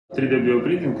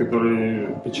3D-биопринтинг, который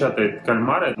печатает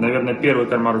кальмары. Наверное, первый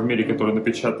кальмар в мире, который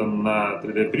напечатан на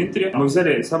 3D-принтере. Мы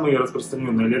взяли самые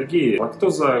распространенные аллергии: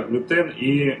 лактоза, глютен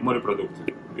и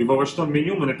морепродукты. И в овощном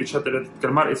меню мы напечатали этот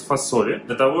кальмар из фасоли,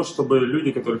 для того, чтобы люди,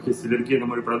 у которых есть аллергия на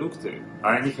морепродукты,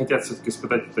 а они хотят все-таки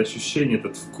испытать это ощущение,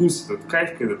 этот вкус, этот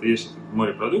кайф, когда ты ешь этот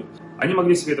морепродукт, они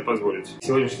могли себе это позволить.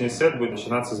 Сегодняшний сет будет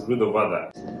начинаться с блюда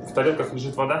вода. В тарелках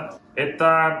лежит вода.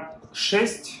 Это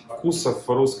 6 вкусов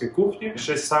русской кухни,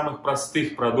 6 самых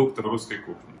простых продуктов русской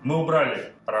кухни. Мы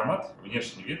убрали аромат,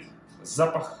 внешний вид,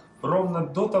 запах ровно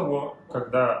до того,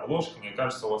 когда ложка не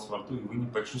окажется у вас во рту, и вы не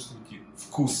почувствуете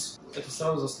вкус. Это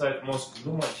сразу заставит мозг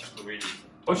думать, что вы едите.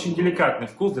 Очень деликатный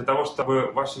вкус для того,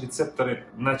 чтобы ваши рецепторы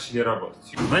начали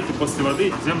работать. Знаете, после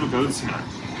воды в землю кладут семена.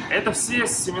 Это все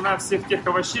семена всех тех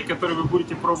овощей, которые вы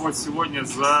будете пробовать сегодня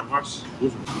за ваш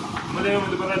ужин. Мы даем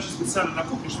эту подачу специально на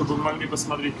кухне, чтобы вы могли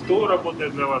посмотреть, кто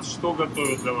работает для вас, что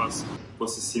готовит для вас.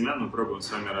 После семян мы пробуем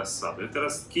с вами рассаду. Это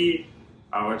ростки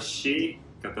овощей,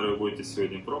 которые вы будете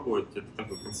сегодня пробовать. Это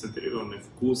такой концентрированный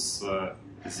вкус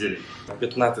зелени.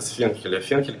 Пятнат из фенхеля.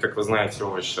 Фенхель, как вы знаете,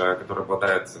 овощ, который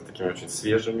обладает такими очень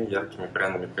свежими, яркими,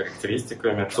 пряными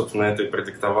характеристиками. Собственно, это и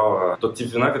продиктовало тот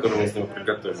тип вина, который мы из него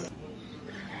приготовили.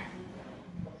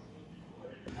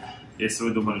 Если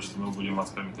вы думали, что мы будем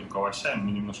открывать только овощами,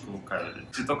 мы немножко лукавили.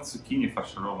 Цветок цукини,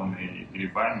 фаршированный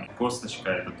грибами.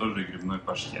 Косточка — это тоже грибной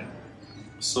паштет.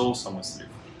 Соусом и слив.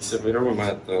 Сервируем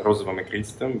это розовым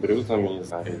игристым блюдом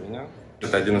из ревеня.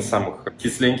 Это один из самых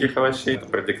кисленьких овощей. Это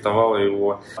продиктовало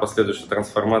его последующую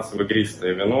трансформацию в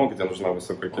игристое вино, где нужна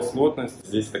высокая кислотность.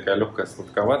 Здесь такая легкая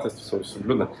сладковатость в соусе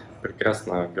блюда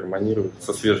прекрасно гармонирует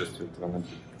со свежестью этого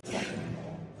напитка.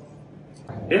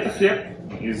 Это хлеб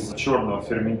из черного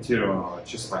ферментированного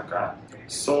чеснока,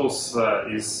 соус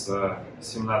из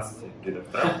 17 видов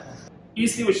трав и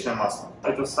сливочное масло.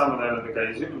 Это самая, наверное,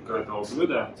 такая изюминка этого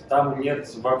блюда. Там нет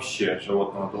вообще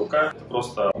животного белка, это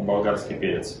просто болгарский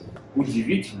перец.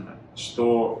 Удивительно,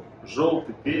 что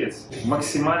желтый перец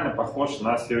максимально похож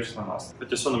на сливочное масло.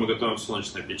 Патиссоны мы готовим в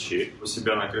солнечной печи у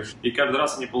себя на крыше. И каждый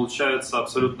раз они получаются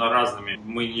абсолютно разными.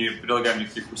 Мы не прилагаем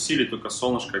никаких усилий, только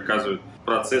солнышко оказывает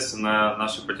процессы на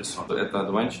наши патиссоны. Это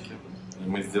одуванчики.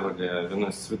 Мы сделали вино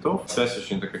из цветов. Связь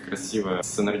очень такая красивая,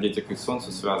 с энергетикой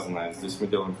солнца связанная. Здесь мы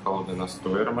делаем холодный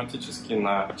настой ароматический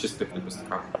на чистых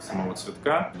лепестках самого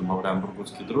цветка. Добавляем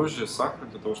бургундские дрожжи, сахар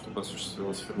для того, чтобы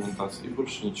осуществилась ферментация, и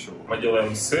больше ничего. Мы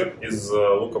делаем сыр из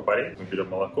лука-порей. Мы берем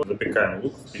молоко, запекаем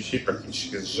лук в печи,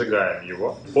 практически сжигаем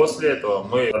его. После этого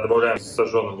мы добавляем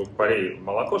сожженный лук-порей в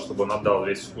молоко, чтобы он отдал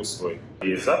весь вкус свой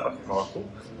и запах молоку.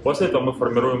 После этого мы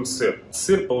формируем сыр.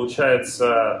 Сыр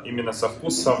получается именно со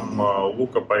вкусом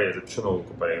лука-порей, запеченного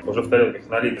лука-порей. Уже в тарелках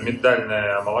налито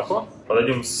миндальное молоко,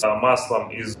 подадим с маслом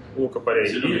из лука-порей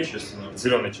и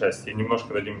зеленой части, и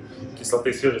немножко дадим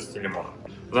кислоты, свежести и лимона.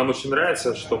 Нам очень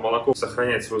нравится, что молоко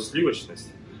сохраняет свою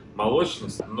сливочность,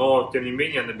 молочность, но тем не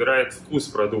менее набирает вкус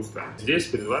продукта. Здесь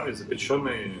перед вами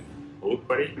запеченный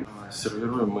лук-порей.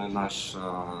 Сервируем мы наш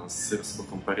сыр с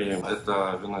луком-пореем.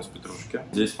 Это вино из петрушки.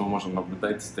 Здесь мы можем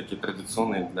наблюдать такие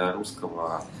традиционные для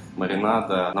русского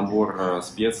маринада набор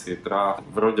специй, трав.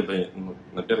 Вроде бы,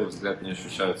 на первый взгляд, не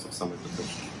ощущаются в самой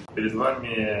петрушке. Перед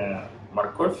вами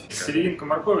морковь. Серединка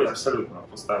моркови абсолютно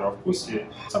пустая во вкусе.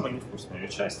 Самая невкусная ее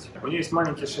часть. У нее есть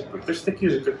маленькие шипы, точно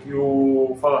такие же, как и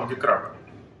у фаланги краба.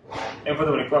 И мы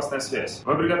подумали, классная связь.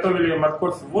 Мы приготовили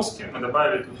морковь в воске, мы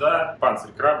добавили туда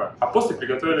панцирь краба, а после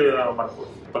приготовили морковь.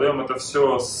 Подаем это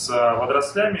все с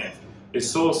водорослями и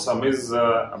соусом из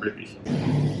облепихи.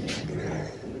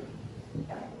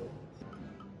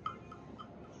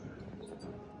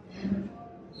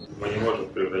 Мы не можем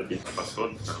превратить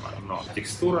фасоль в кальмар, но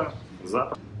текстура,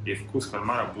 запах и вкус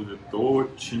кальмара будет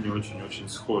очень-очень-очень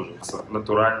схожи с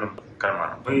натуральным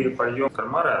кальмаром. Мы польем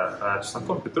кальмара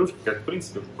чесноком, петрушкой, как в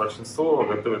принципе большинство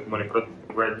готовят морепродукты.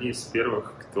 Вы одни из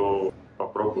первых, кто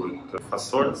попробует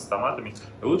фасоль с томатами.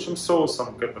 И лучшим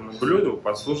соусом к этому блюду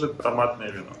послужит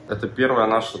томатное вино. Это первое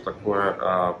наше такое,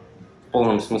 в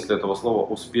полном смысле этого слова,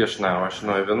 успешное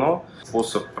овощное вино.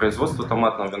 Способ производства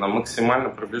томатного вина максимально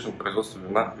приближен к производству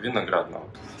вина виноградного.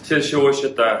 Следующий овощ —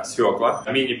 это свекла.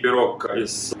 Мини-пирог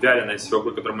из вяленой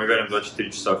свеклы, который мы варим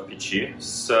 24 часа в печи,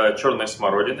 с черной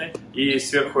смородиной. И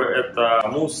сверху это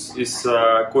мусс из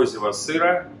козьего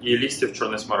сыра и листьев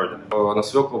черной смородины. На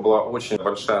свеклу была очень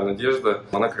большая надежда.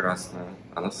 Она красная,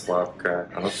 она сладкая,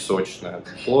 она сочная.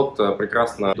 Плод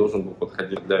прекрасно должен был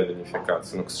подходить для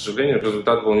винификации, но, к сожалению,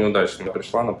 результат был неудачным.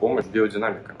 Пришла на помощь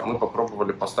биодинамика. Мы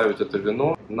попробовали поставить это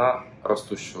вино на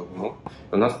растущую луну.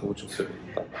 У нас получился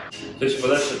результат. Следующая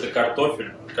подача — это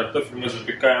картофель. Картофель мы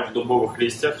запекаем в дубовых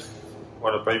листьях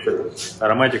можно понюхать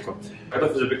ароматику.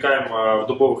 Картофель запекаем в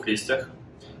дубовых листьях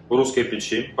в русской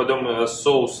печи, потом с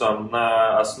соусом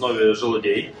на основе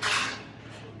желудей,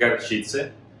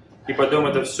 горчицы, и потом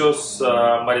это все с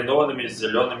маринованными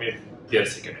зелеными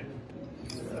персиками.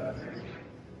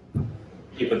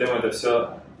 И потом это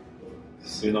все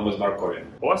с вином из моркови.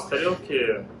 У вас в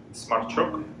тарелке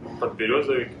сморчок,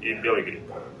 подберезовик и белый гриб.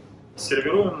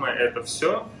 Сервируем мы это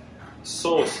все с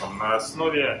соусом на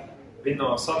основе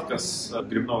Винного осадка с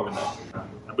грибного вина.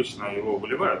 Обычно его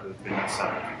выливают, этот винный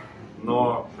осадок.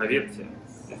 Но, поверьте,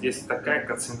 здесь такая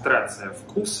концентрация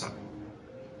вкуса,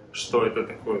 что это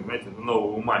такое, знаете,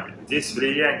 новое умами. Здесь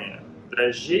влияние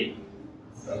дрожжей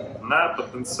на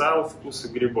потенциал вкуса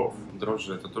грибов.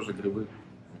 Дрожжи — это тоже грибы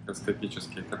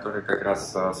микроскопические, которые как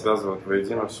раз связывают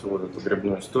воедино всю вот эту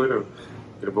грибную историю.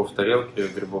 Грибов в тарелке,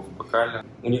 грибов в бокале.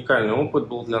 Уникальный опыт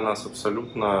был для нас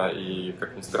абсолютно и,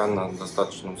 как ни странно,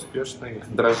 достаточно успешный.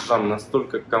 Дрожжам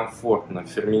настолько комфортно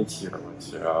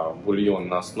ферментировать бульон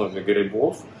на основе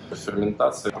грибов,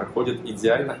 ферментация проходит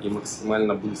идеально и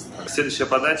максимально быстро. Следующая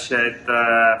подача —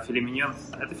 это филе миньон.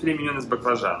 Это филе миньон из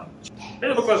баклажана.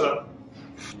 Это баклажан.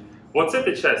 Вот с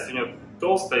этой части у него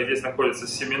толстая, здесь находятся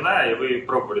семена, и вы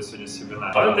пробовали сегодня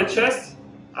семена. А эта часть,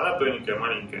 она тоненькая,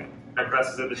 маленькая. Как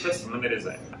раз из этой части мы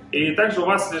нарезаем. И также у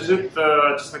вас лежит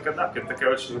чеснокодавка. Это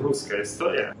такая очень русская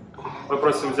история. Мы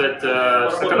просим взять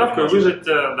чеснокодавку и выжать,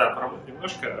 поработать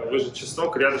немножко, выжать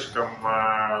чеснок рядышком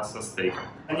со стейком.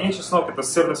 Не чеснок, это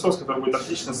сырный соус, который будет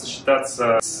отлично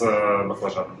сочетаться с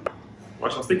баклажаном. В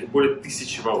вашем стейке более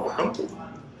 1000 волокон,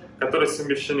 которые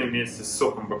совмещены вместе с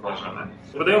соком баклажана.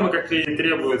 Подаем мы, как и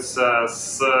требуется,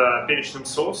 с перечным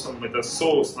соусом. Это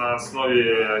соус на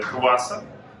основе кваса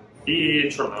и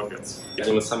черного перца.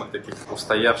 Одним из самых таких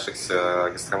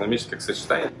устоявшихся гастрономических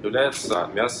сочетаний является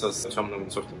мясо с темным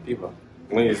сортом пива.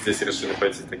 Мы здесь решили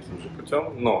пойти таким же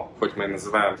путем, но хоть мы и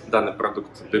называем данный продукт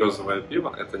березовое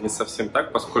пиво, это не совсем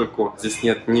так, поскольку здесь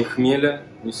нет ни хмеля,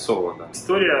 ни солода.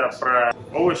 История про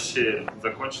овощи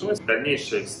закончилась.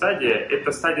 Дальнейшая стадия –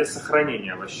 это стадия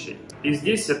сохранения овощей. И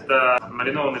здесь это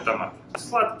маринованный томат.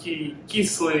 Сладкий,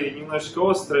 кислый, немножечко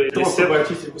острый. Чтобы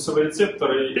очистить вкусовые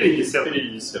рецепторы и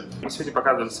десерт. Мы сегодня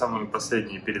показывали самые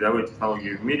последние передовые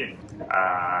технологии в мире.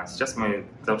 А сейчас мы,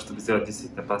 для того, чтобы сделать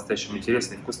действительно по-настоящему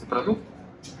интересный и вкусный продукт,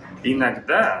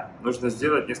 иногда нужно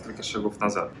сделать несколько шагов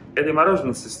назад. Этой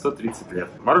мороженице 130 лет.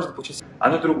 Мороженое получилось,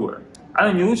 оно другое.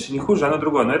 Оно не лучше, не хуже, оно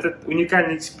другое. Но это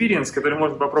уникальный экспириенс, который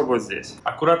можно попробовать здесь.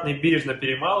 Аккуратно и бережно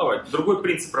перемалывать. Другой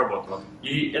принцип работы.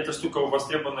 И эта штука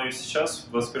востребована и сейчас,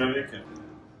 в 21 веке.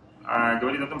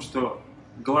 Говорит о том, что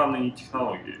главное не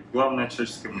технологии, главное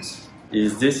человеческая мысль. И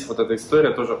здесь вот эта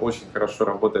история тоже очень хорошо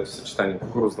работает в сочетании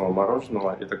кукурузного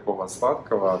мороженого и такого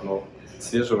сладкого, но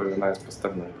свежего вина из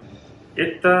поставной.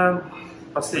 Это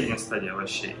последняя стадия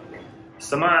овощей.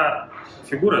 Сама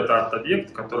фигура – это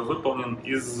арт-объект, который выполнен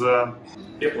из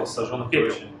Пепла сожженных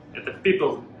овощей. Это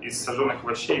пепел из сожженных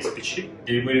овощей из печи.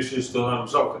 И мы решили, что нам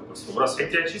жалко просто выбрасывать.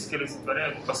 Эти очистки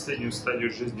олицетворяют последнюю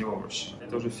стадию жизни овоща.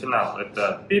 Это уже финал.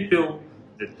 Это пепел,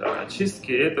 это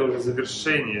очистки, это уже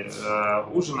завершение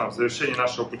ужина, завершение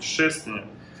нашего путешествия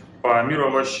по миру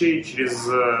овощей через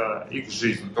их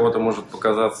жизнь. Кого-то может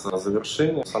показаться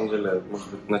завершением, на самом деле, может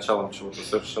быть, началом чего-то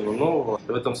совершенно нового.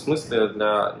 И в этом смысле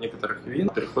для некоторых вин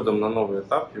переходом на новый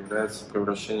этап является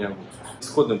превращение в уксус.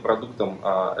 Исходным продуктом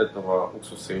этого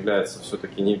уксуса является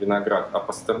все-таки не виноград, а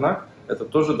пастернак. Это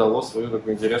тоже дало свою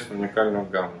такую интересную, уникальную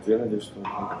гамму. Я надеюсь, что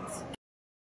вам понравится.